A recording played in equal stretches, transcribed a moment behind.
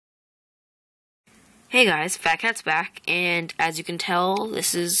Hey guys, Fat Cat's back, and as you can tell,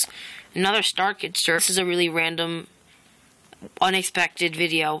 this is another Star Kid shirt. This is a really random, unexpected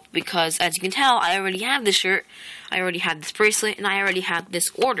video, because as you can tell, I already have this shirt, I already had this bracelet, and I already had this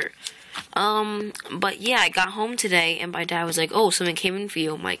order. But yeah, I got home today, and my dad was like, oh, something came in for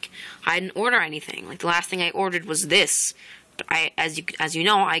you. I'm like, I didn't order anything. Like, the last thing I ordered was this. As you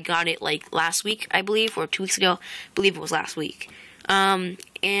know, I got it, like, last week, I believe, or 2 weeks ago. I believe it was last week.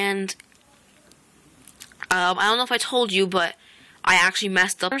 I don't know if I told you, but I actually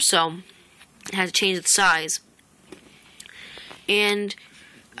messed up, so I had to change the size. And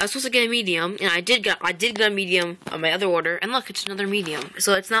I was supposed to get a medium, and I did get a medium on my other order. And look, it's another medium.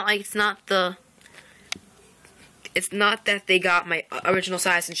 So it's not that they got my original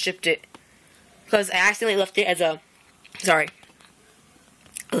size and shipped it, because I accidentally left it as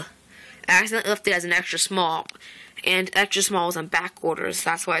an extra small, and extra small was on back orders.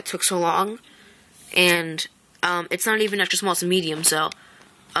 That's why it took so long. And it's not even extra small, it's a medium, so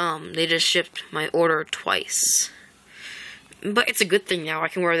they just shipped my order twice. But it's a good thing now, I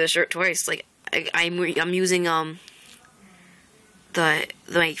can wear this shirt twice. Like, I'm using my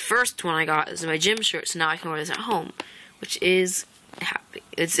first one I got is my gym shirt, so now I can wear this at home, which is happy.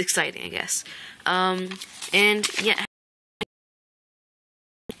 It's exciting, I guess. And yeah,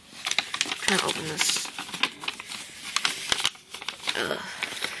 I'm trying to open this.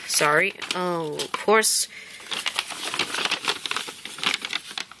 Sorry. Oh, of course.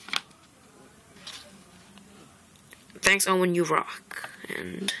 Thanks, Owen, you rock.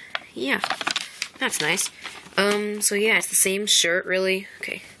 And yeah, that's nice. So yeah, it's the same shirt, really.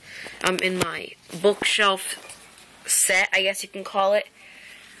 Okay. I'm in my bookshelf set, I guess you can call it.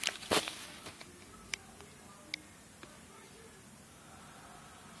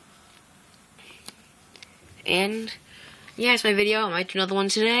 And yeah, it's my video. I might do another one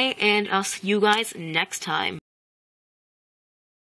today, and I'll see you guys next time.